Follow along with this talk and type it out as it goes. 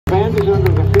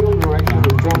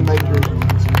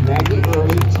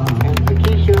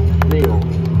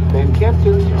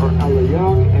captains are Ella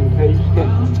Young and Paige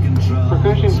Stenton.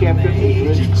 Percussion captain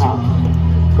is Rich Cox.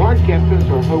 Guard captains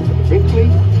are Hope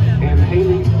Bickley and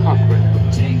Haley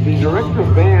Cochran. The director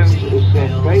of bands is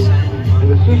Seth Bates,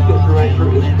 and assistant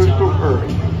director is Crystal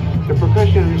Hurley. The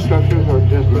percussion instructors are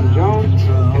Justin Jones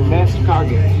and Matt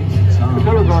Scoggins. The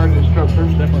color guard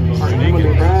instructors are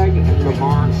Emily Bragg and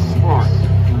Lamar Clark.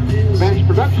 The band's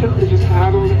production is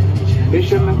entitled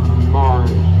Mission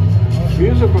Mars.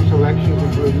 Musical selections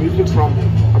include music from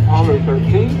Apollo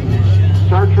 13,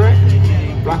 Star Trek,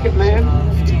 Rocket Man,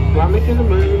 Planet in the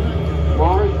Moon,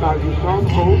 Mars by Gustav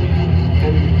Holst,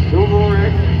 and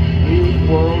Dvorak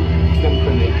New World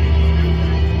Symphony.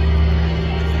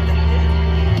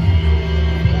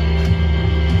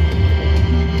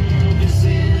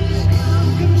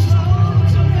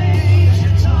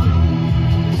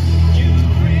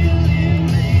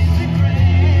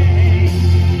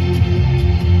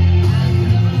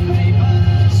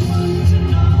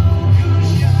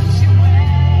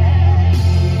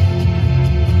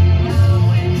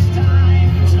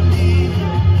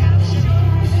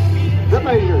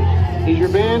 Is your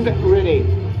band ready?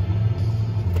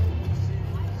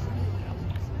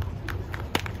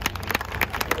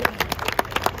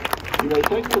 You may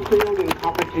take the field in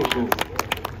competition.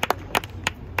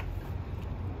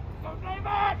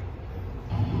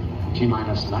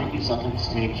 T-minus 90 seconds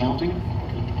and counting.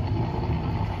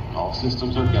 All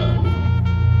systems are go.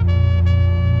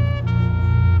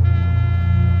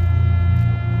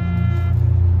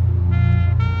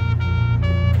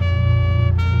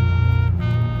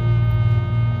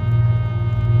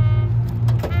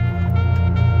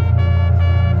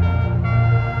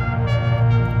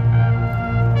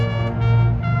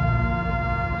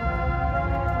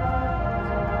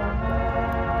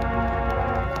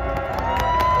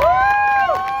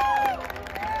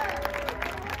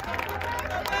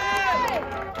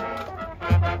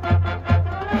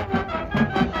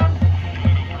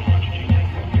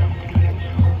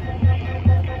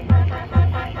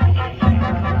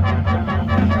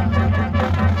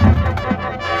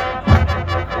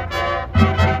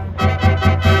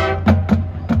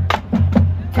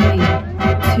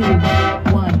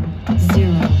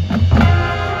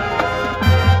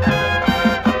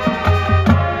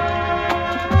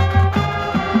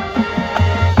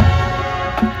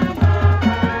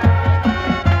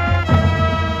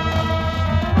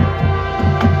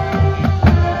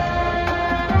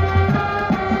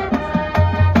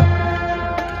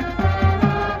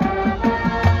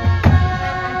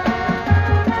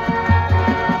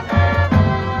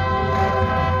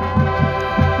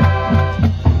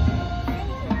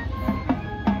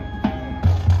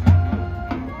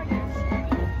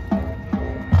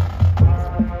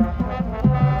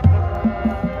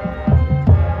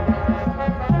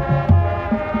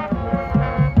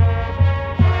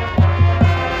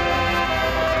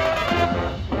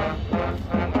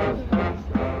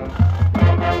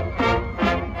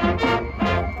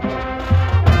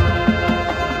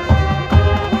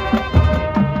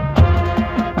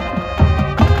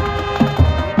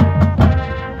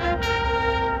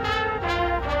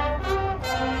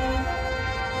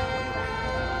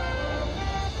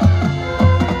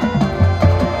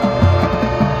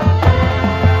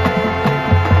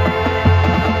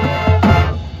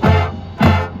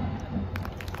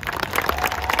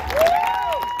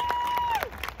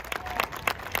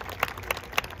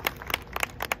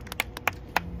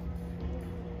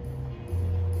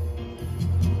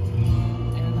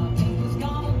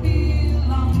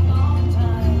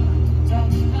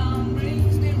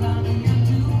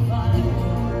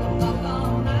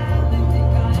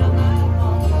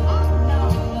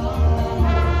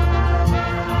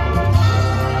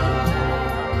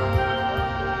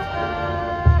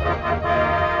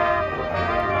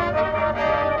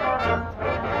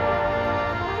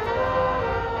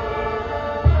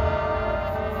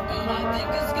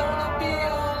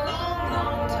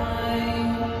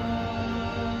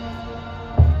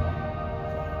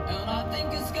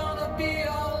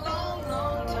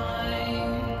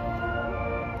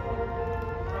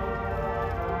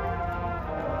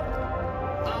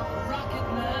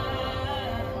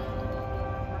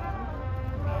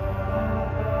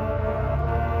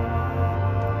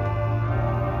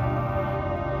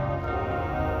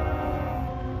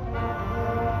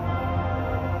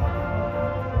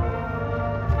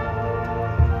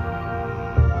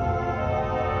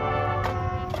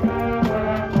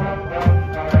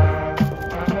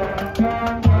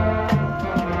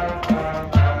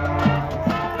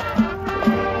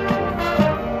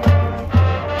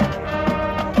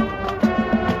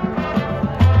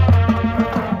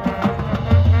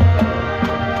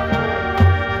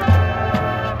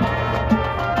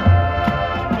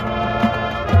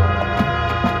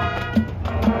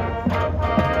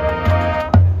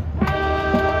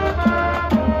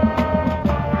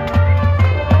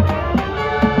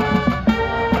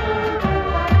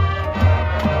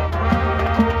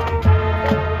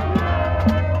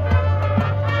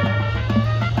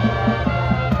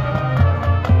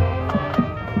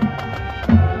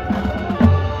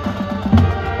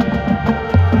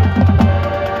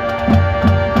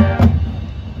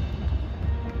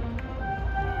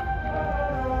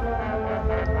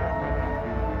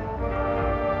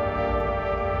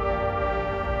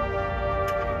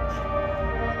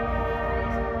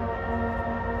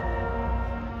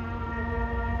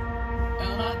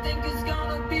 Well, I think it's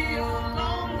gonna be a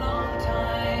long, long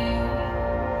time.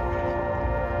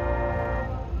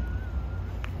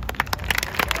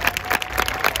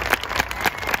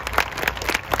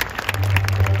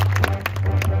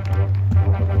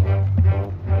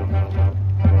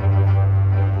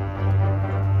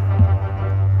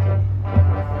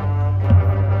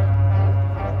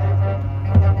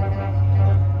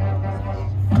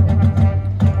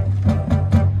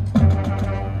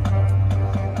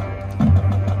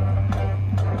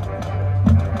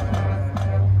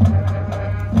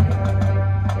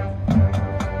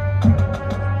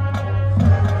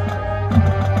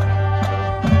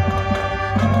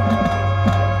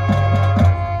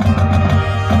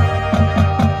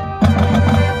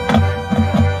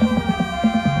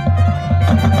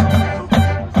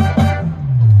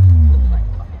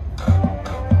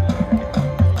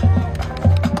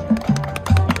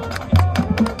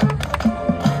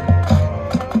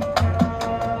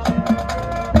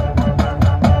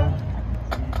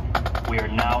 We are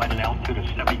now at an altitude of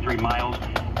 73 miles,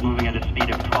 moving at a speed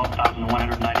of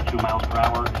 12,192 miles per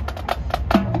hour.